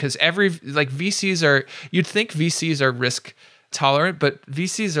cyclic, because you'd think VCs are risk tolerant, but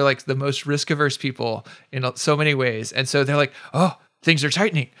VCs are like the most risk-averse people in so many ways. And so they're like, oh, things are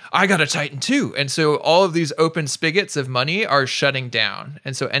tightening. I got to tighten too. And so all of these open spigots of money are shutting down.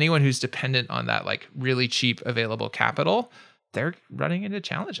 And so anyone who's dependent on that like really cheap available capital, they're running into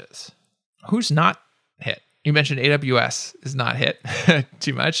challenges. Who's not hit? You mentioned AWS is not hit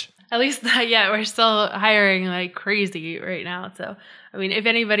too much. At least not yet. We're still hiring like crazy right now. So, I mean, if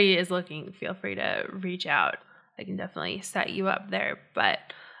anybody is looking, feel free to reach out. I can definitely set you up there. But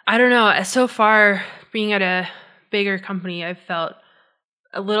I don't know. So far, being at a bigger company, I've felt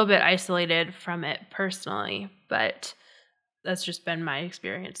a little bit isolated from it personally. But that's just been my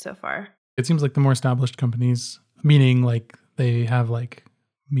experience so far. It seems like the more established companies, meaning like they have like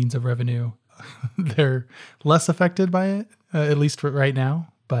means of revenue, they're less affected by it, at least for right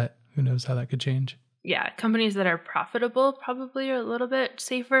now. But who knows how that could change. Yeah, companies that are profitable probably are a little bit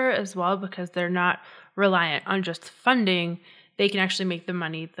safer as well because they're not reliant on just funding. They can actually make the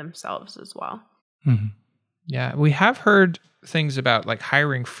money themselves as well. Mm-hmm. Yeah, we have heard things about like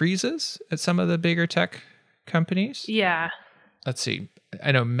hiring freezes at some of the bigger tech companies. Yeah. Let's see.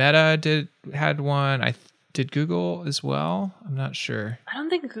 I know Meta had one. Did Google as well? I'm not sure. I don't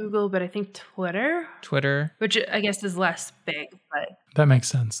think Google, but I think Twitter, which I guess is less big, but that makes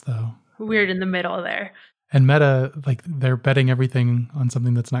sense though. Weird in the middle there. And Meta, like they're betting everything on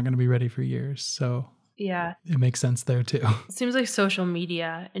something that's not going to be ready for years. So yeah, it makes sense there too. It seems like social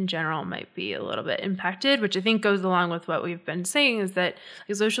media in general might be a little bit impacted, which I think goes along with what we've been saying is that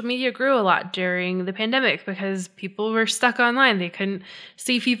social media grew a lot during the pandemic because people were stuck online. They couldn't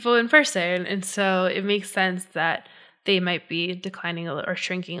see people in person. And so it makes sense that they might be declining or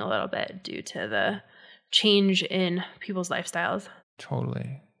shrinking a little bit due to the change in people's lifestyles.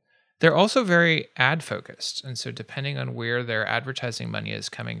 Totally. They're also very ad focused. And so depending on where their advertising money is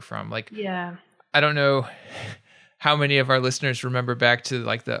coming from, like, yeah. I don't know how many of our listeners remember back to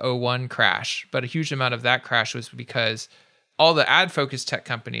like the 01 crash, but a huge amount of that crash was because all the ad-focused tech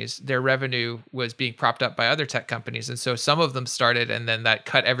companies, their revenue was being propped up by other tech companies. And so some of them started and then that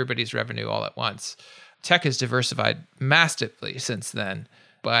cut everybody's revenue all at once. Tech has diversified massively since then,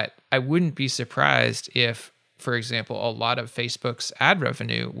 but I wouldn't be surprised if, for example, a lot of Facebook's ad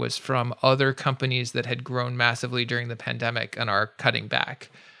revenue was from other companies that had grown massively during the pandemic and are cutting back.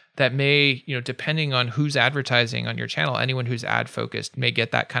 That may, depending on who's advertising on your channel, anyone who's ad focused may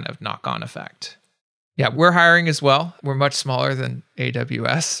get that kind of knock-on effect. Yeah, we're hiring as well. We're much smaller than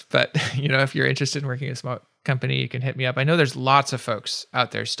AWS, but if you're interested in working in a small company, you can hit me up. I know there's lots of folks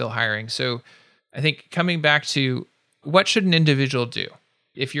out there still hiring. So I think coming back to what should an individual do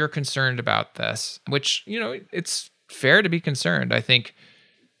if you're concerned about this, which, it's fair to be concerned. I think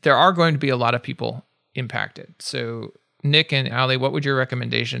there are going to be a lot of people impacted. So Nick and Ali, what would your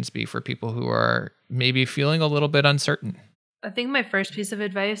recommendations be for people who are maybe feeling a little bit uncertain? I think my first piece of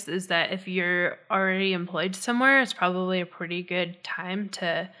advice is that if you're already employed somewhere, it's probably a pretty good time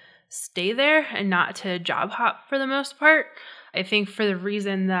to stay there and not to job hop for the most part. I think for the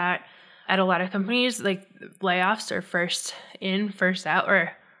reason that at a lot of companies, like layoffs are first in, first out,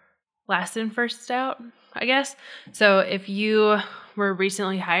 or last in, first out, I guess. So if you were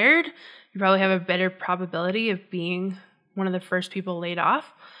recently hired, you probably have a better probability of being one of the first people laid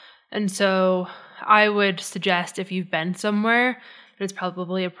off. And so I would suggest if you've been somewhere, it's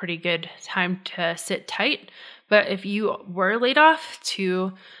probably a pretty good time to sit tight. But if you were laid off,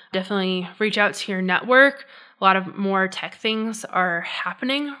 to definitely reach out to your network. A lot of more tech things are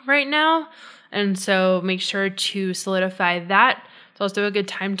happening right now. And so make sure to solidify that. It's also a good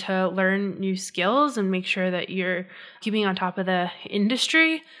time to learn new skills and make sure that you're keeping on top of the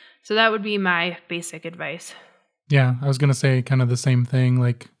industry. So that would be my basic advice. Yeah, I was going to say kind of the same thing.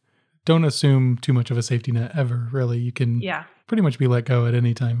 Like, don't assume too much of a safety net ever, really. You can pretty much be let go at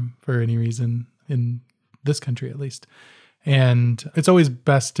any time for any reason, in this country at least. And it's always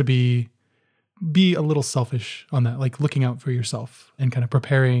best to be a little selfish on that, like looking out for yourself and kind of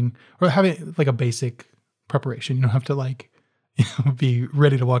preparing or having like a basic preparation. You don't have to be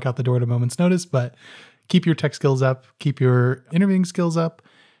ready to walk out the door at a moment's notice, but keep your tech skills up, keep your interviewing skills up.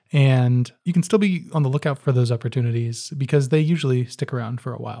 And you can still be on the lookout for those opportunities because they usually stick around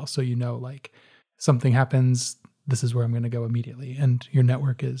for a while. So, like something happens, this is where I'm going to go immediately. And your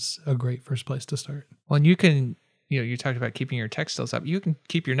network is a great first place to start. Well, and you can, you talked about keeping your tech skills up. You can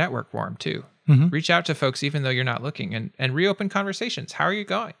keep your network warm too. Mm-hmm. Reach out to folks even though you're not looking and reopen conversations. How are you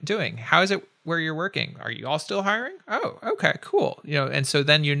doing? How is it where you're working? Are you all still hiring? Oh, okay, cool. And so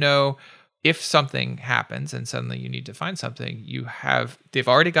then if something happens and suddenly you need to find something, they've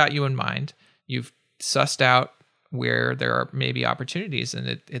already got you in mind. You've sussed out where there are maybe opportunities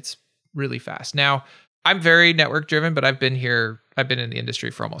and it's really fast. Now, I'm very network driven, but I've been in the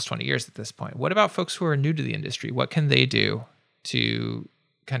industry for almost 20 years at this point. What about folks who are new to the industry? What can they do to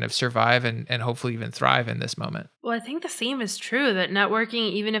kind of survive and hopefully even thrive in this moment? Well, I think the same is true, that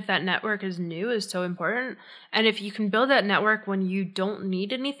networking, even if that network is new, is so important. And if you can build that network when you don't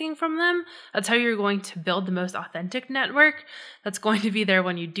need anything from them, that's how you're going to build the most authentic network that's going to be there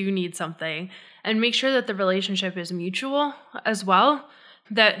when you do need something. And make sure that the relationship is mutual as well,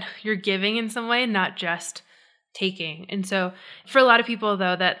 that you're giving in some way, not just taking. And so for a lot of people,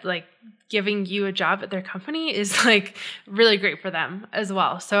 though, that like giving you a job at their company is like really great for them as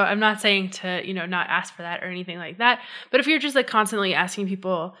well. So I'm not saying to, not ask for that or anything like that. But if you're just like constantly asking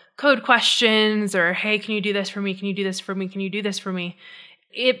people code questions or, hey, can you do this for me? Can you do this for me? Can you do this for me?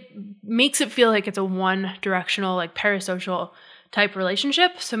 It makes it feel like it's a one directional, like parasocial type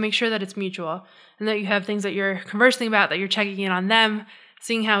relationship. So make sure that it's mutual and that you have things that you're conversing about, that you're checking in on them,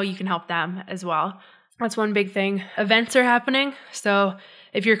 seeing how you can help them as well. That's one big thing. Events are happening. So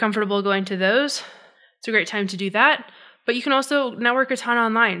if you're comfortable going to those, it's a great time to do that. But you can also network a ton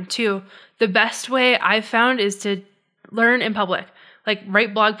online too. The best way I've found is to learn in public. Like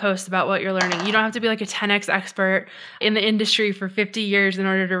write blog posts about what you're learning. You don't have to be like a 10x expert in the industry for 50 years in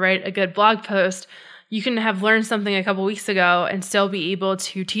order to write a good blog post. You can have learned something a couple weeks ago and still be able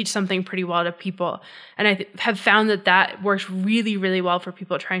to teach something pretty well to people. And I have found that works really, really well for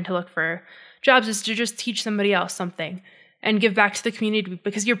people trying to look for jobs, is to just teach somebody else something and give back to the community,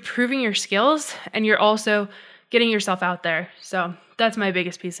 because you're proving your skills and you're also getting yourself out there. So that's my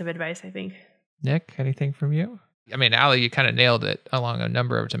biggest piece of advice, I think. Nick, anything from you? I mean, Allie, you kind of nailed it along a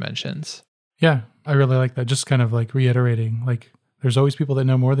number of dimensions. Yeah, I really like that. Just kind of like reiterating, like there's always people that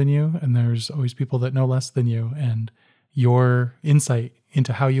know more than you, and there's always people that know less than you. And your insight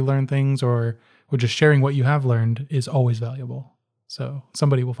into how you learn things or just sharing what you have learned is always valuable. So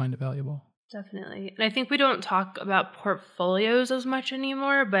somebody will find it valuable. Definitely. And I think we don't talk about portfolios as much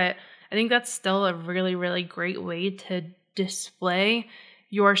anymore, but I think that's still a really, really great way to display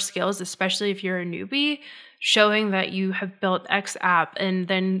your skills, especially if you're a newbie, showing that you have built X app and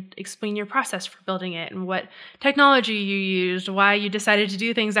then explain your process for building it and what technology you used, why you decided to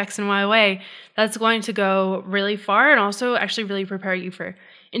do things X and Y way. That's going to go really far and also actually really prepare you for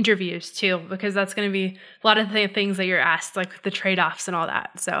interviews too, because that's going to be a lot of the things that you're asked, like the trade-offs and all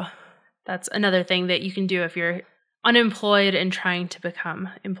that. So that's another thing that you can do if you're unemployed and trying to become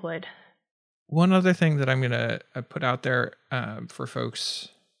employed. One other thing that I'm going to put out there for folks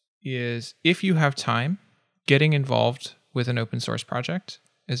is, if you have time, getting involved with an open source project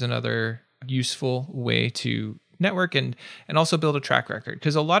is another useful way to network and also build a track record.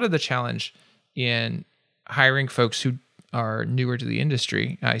 Because a lot of the challenge in hiring folks who are newer to the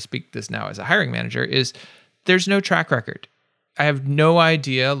industry, I speak this now as a hiring manager, is there's no track record. I have no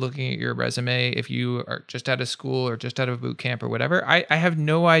idea, looking at your resume, if you are just out of school or just out of boot camp or whatever. I have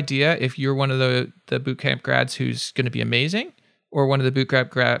no idea if you're one of the boot camp grads who's going to be amazing, or one of the boot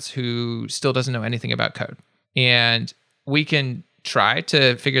camp grads who still doesn't know anything about code. And we can try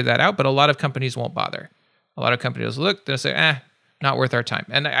to figure that out, but a lot of companies won't bother. A lot of companies look, they'll say, not worth our time.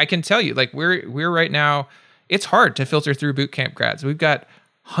 And I can tell you, like we're right now, it's hard to filter through boot camp grads. We've got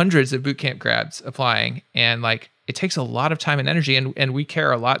hundreds of boot camp grads applying, and like it takes a lot of time and energy, and we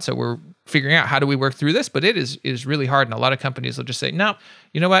care a lot. So we're figuring out how do we work through this, but it is really hard. And a lot of companies will just say, no,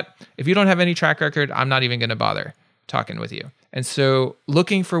 you know what? If you don't have any track record, I'm not even going to bother talking with you. And so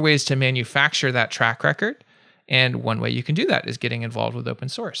looking for ways to manufacture that track record. And one way you can do that is getting involved with open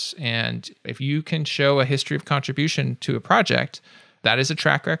source. And if you can show a history of contribution to a project, that is a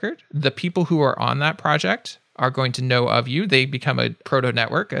track record. The people who are on that project are going to know of you. They become a proto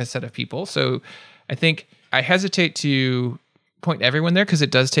network, a set of people. So I think I hesitate to point everyone there because it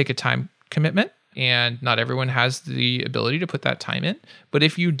does take a time commitment, and not everyone has the ability to put that time in. But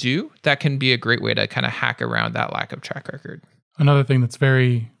if you do, that can be a great way to kind of hack around that lack of track record. Another thing that's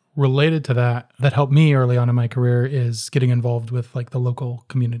very related to that helped me early on in my career is getting involved with like the local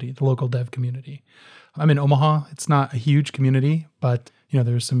community, the local dev community. I'm in Omaha. It's not a huge community, but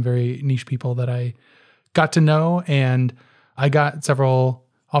there's some very niche people that I got to know, and I got several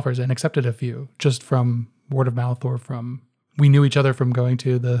offers and accepted a few just from word of mouth, or from, we knew each other from going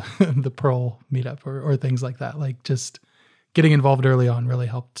to the the Perl meetup or things like that. Like just getting involved early on really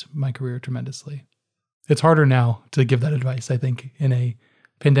helped my career tremendously. It's harder now to give that advice, I think, in a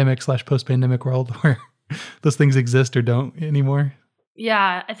pandemic/post-pandemic world where those things exist or don't anymore.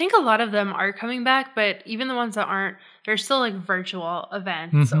 Yeah, I think a lot of them are coming back, but even the ones that aren't, they're still like virtual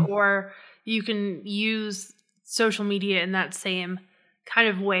events, or you can use social media in that same kind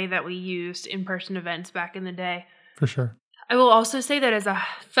of way that we used in-person events back in the day. For sure. I will also say that as a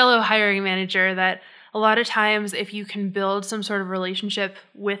fellow hiring manager, that a lot of times if you can build some sort of relationship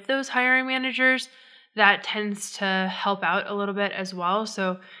with those hiring managers, that tends to help out a little bit as well.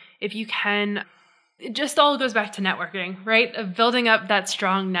 So if you can, it just all goes back to networking, right? Of building up that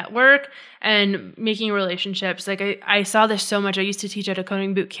strong network and making relationships. Like I saw this so much. I used to teach at a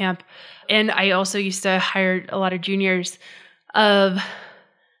coding boot camp, and I also used to hire a lot of juniors of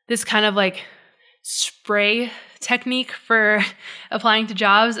this kind of like spray technique for applying to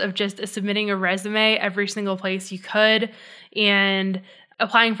jobs of just submitting a resume every single place you could and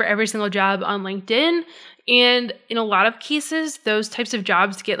applying for every single job on LinkedIn. And in a lot of cases, those types of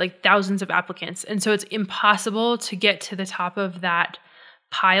jobs get like thousands of applicants. And so it's impossible to get to the top of that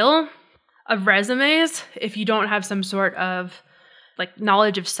pile of resumes if you don't have some sort of like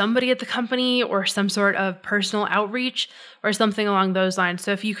knowledge of somebody at the company or some sort of personal outreach or something along those lines.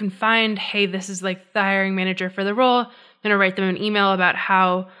 So if you can find, hey, this is like the hiring manager for the role, I'm going to write them an email about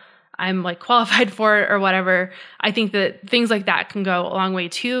how I'm like qualified for it or whatever. I think that things like that can go a long way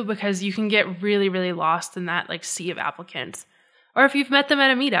too, because you can get really, really lost in that like sea of applicants. Or if you've met them at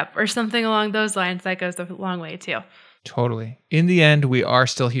a meetup or something along those lines, that goes a long way too. Totally. In the end, we are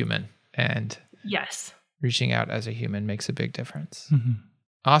still human, and yes, reaching out as a human makes a big difference. Mm-hmm.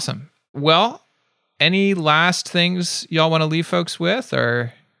 Awesome. Well, any last things y'all want to leave folks with,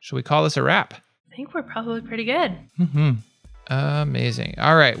 or should we call this a wrap? I think we're probably pretty good. Mm-hmm. Amazing.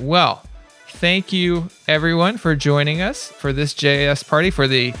 All right. Well, thank you everyone for joining us for this JS party, for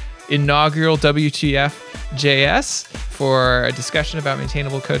the inaugural WTFJS, for a discussion about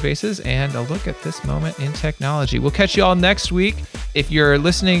maintainable code bases and a look at this moment in technology. We'll catch you all next week. If you're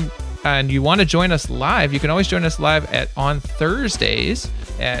listening and you want to join us live, you can always join us live on Thursdays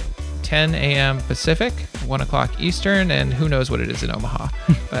at 10 a.m. Pacific, 1 o'clock Eastern, and who knows what it is in Omaha.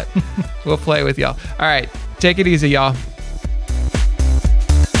 But we'll play with y'all. All right. Take it easy, y'all.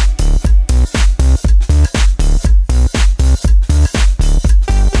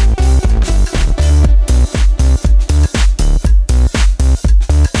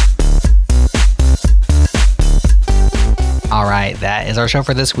 All right, that is our show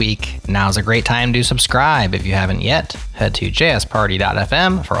for this week. Now's a great time to subscribe if you haven't yet. Head to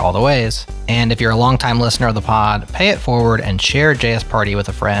jsparty.fm for all the ways. And if you're a longtime listener of the pod, pay it forward and share JS Party with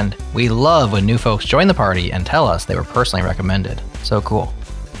a friend. We love when new folks join the party and tell us they were personally recommended. So cool.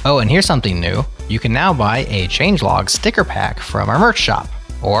 Oh, and here's something new. You can now buy a changelog sticker pack from our merch shop.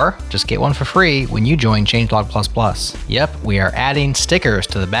 Or just get one for free when you join changelog++. Yep, we are adding stickers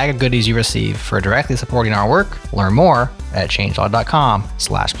to the bag of goodies you receive for directly supporting our work. Learn more at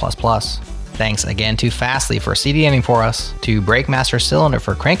changelog.com/++. Thanks again to Fastly for CDNing for us, to Breakmaster Cylinder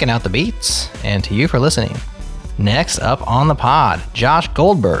for cranking out the beats, and to you for listening. Next up on the pod, Josh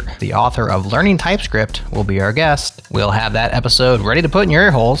Goldberg, the author of Learning TypeScript, will be our guest. We'll have that episode ready to put in your ear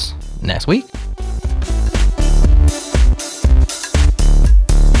holes next week.